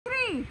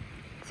3,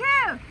 2,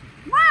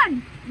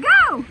 1,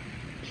 go!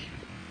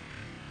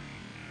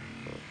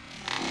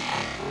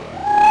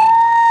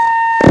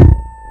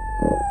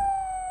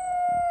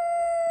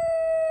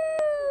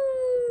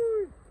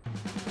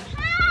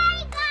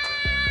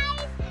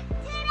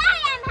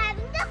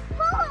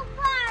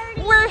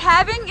 We're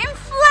having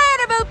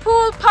inflatable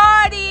pool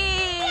party.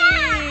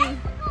 Yeah,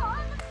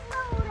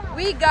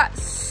 we got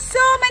so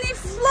many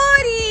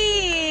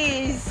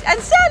floaties.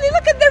 And Sally,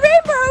 look at the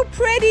rainbow, how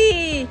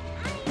pretty.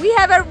 We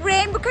have a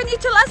rainbow. Can you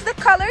tell us the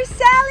colors,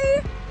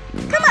 Sally?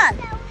 Come on.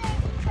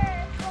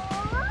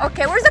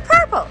 Okay, where's the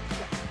purple?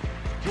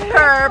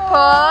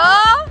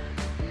 Purple,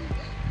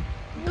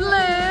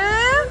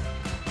 blue,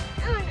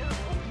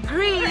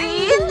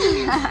 green,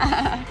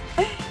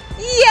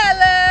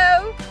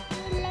 yellow,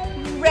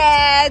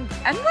 red,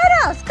 and what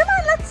else? Come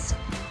on, let's,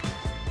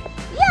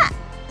 yeah.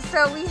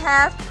 So we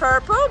have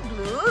purple,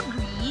 blue,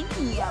 green,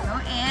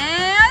 yellow,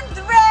 and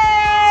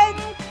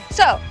red.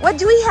 So what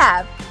do we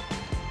have?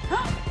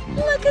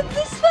 Look at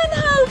this one,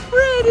 how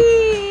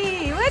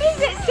pretty. What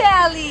is it,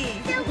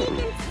 Sally? So we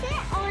can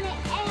sit on it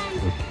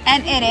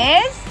and it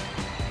is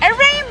a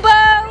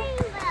rainbow.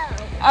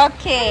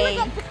 Okay. And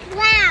look at the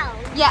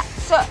clouds. Yeah,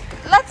 so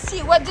let's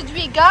see, what did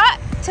we got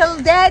till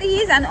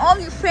daddies and all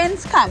your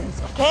friends comes,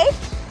 okay?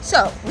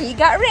 So we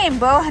got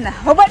rainbow, and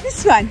how about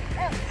this one?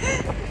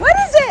 What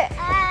is it?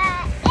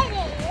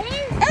 It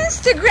is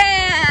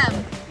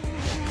Instagram.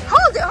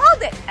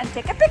 Hold it, and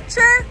take a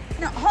picture.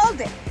 No, hold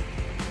it.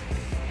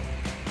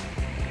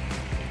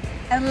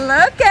 And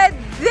look at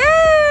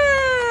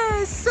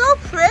this, so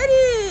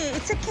pretty.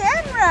 It's a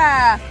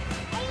camera.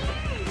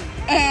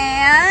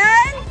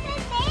 And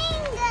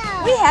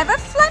we have a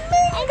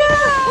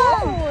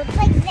flamingo. It's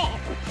like this.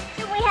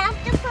 So we have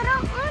to put it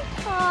on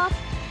top,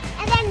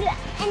 and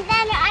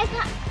then I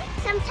got,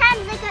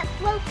 sometimes like it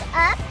floats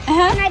up,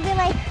 and I'd be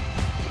like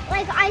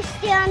I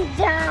stand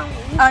down.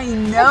 I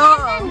know.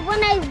 And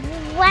then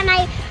when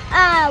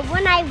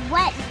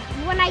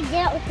I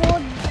didn't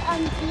hold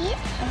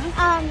these,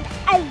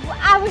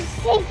 I was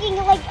sinking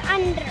like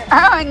under.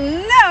 Oh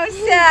no,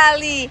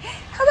 Sally.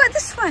 How about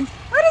this one?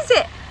 What is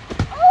it?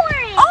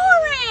 Orange.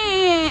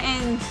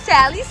 Orange.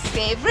 Sally's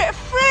favorite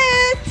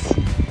fruit.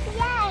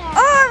 Yeah.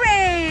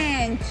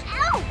 Orange.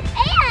 Oh,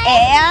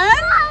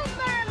 And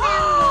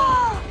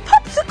watermelon.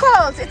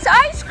 Popsicles. It's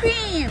ice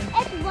cream.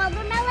 It's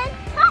watermelon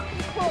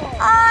popsicle.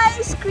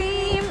 Ice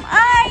cream.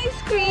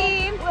 Ice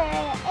cream.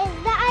 Where is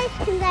the ice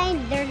cream?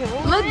 There's no.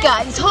 Look,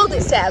 guys, hold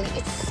it, Sally.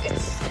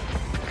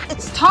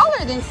 It's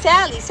taller than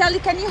Sally. Sally,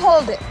 can you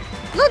hold it?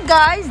 Look,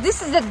 guys,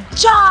 this is a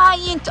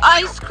giant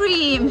ice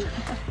cream.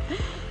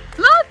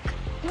 Look.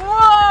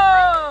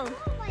 Whoa.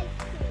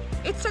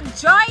 It's a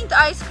giant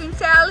ice cream,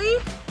 Sally.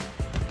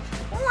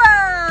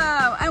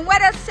 Wow. And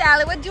what else,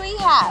 Sally? What do we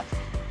have?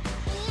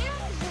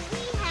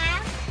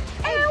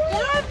 And we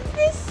have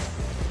this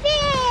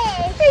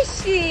fish.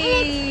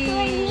 Fishy.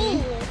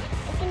 It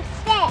can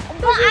fit.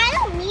 But I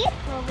don't need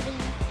floaty.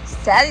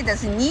 Sally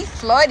doesn't need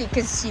floaty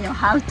because she knows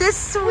how to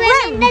swim.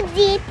 Swim in the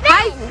deep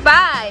High end.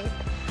 five.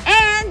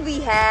 And we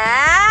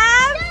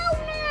have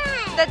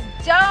Donut. the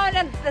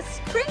donut, the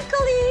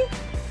sprinkly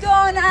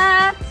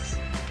donuts.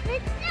 The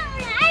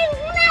donut. I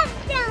love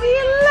donut. We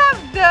love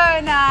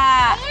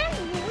donut. And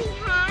we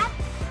have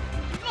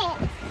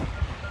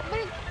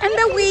this. And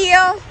the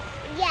wheel.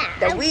 Yeah.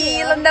 The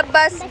wheel and the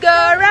bus go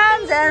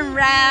round and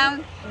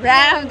round,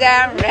 round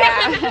and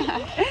round.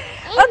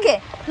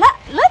 Okay,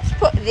 let's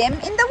put them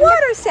in the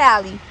water,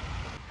 Sally.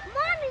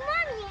 Mommy,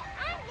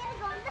 I'm gonna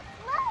go on the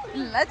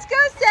floaty. Let's go,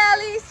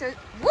 Sally. So,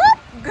 whoop,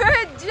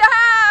 good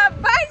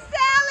job. Bye,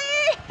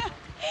 Sally.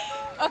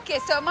 Okay,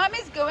 so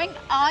Mommy's going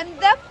on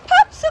the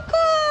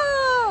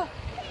popsicle.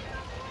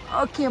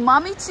 Okay,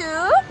 Mommy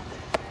too.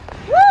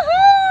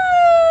 Woohoo!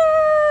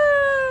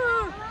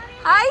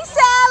 Hi,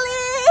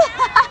 Sally.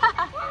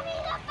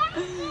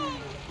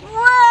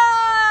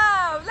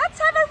 Wow! Let's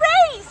have a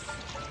race!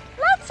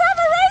 Let's have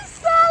a race,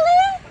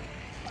 Sally!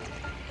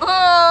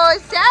 Oh,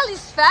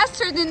 Sally's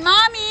faster than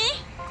Mommy.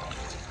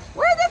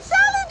 Where did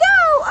Sally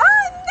go?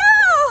 Oh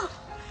no!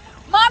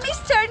 Mommy's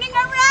turning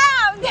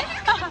around.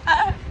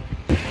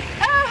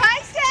 Oh, hi,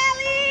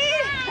 Sally!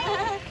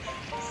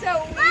 So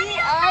we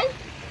are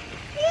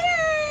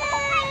here!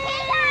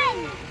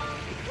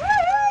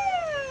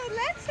 Woohoo!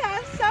 Let's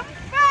have some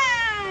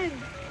fun!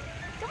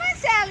 Come on,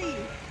 Sally!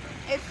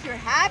 If you're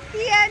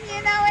happy and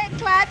you know it,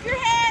 clap your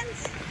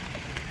hands.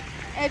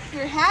 If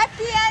you're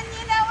happy and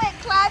you know it,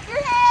 clap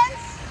your hands.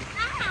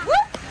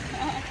 Whoop.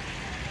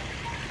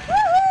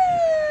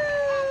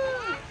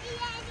 Woohoo!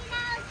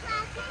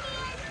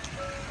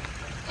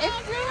 If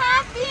you're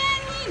happy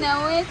and you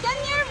know it, and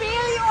you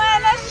really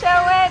want to show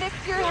it. If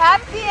you're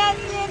happy and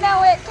you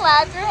know it,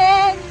 clap your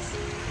hands.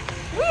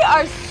 We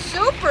are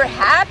super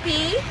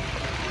happy.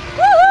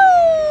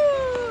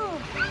 Woohoo!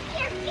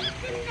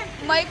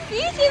 My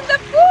feet in the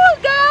pool,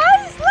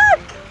 guys.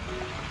 Look.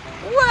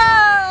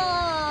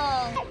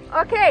 Wow.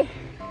 Okay.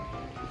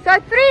 So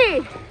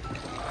 3,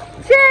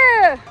 2,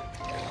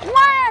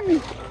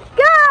 1,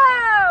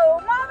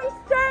 go! Mommy's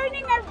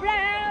turning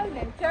around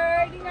and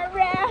turning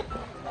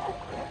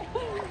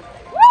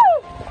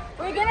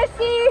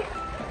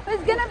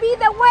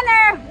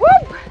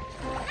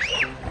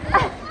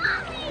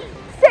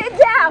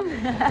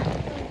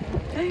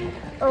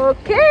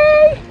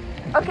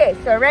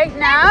So right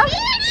now,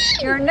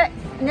 you're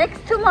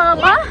next to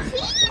Mama.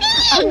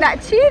 I'm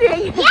not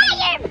cheating.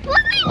 Yeah, you're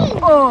playing.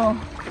 Oh.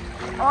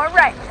 All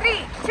right.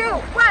 3, 2,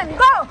 1,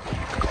 go.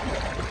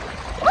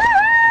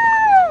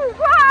 Woo!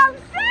 Wow,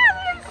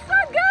 Sally is so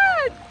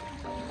good.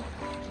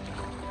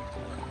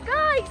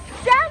 Guys,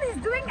 Sally's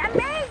doing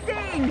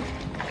amazing.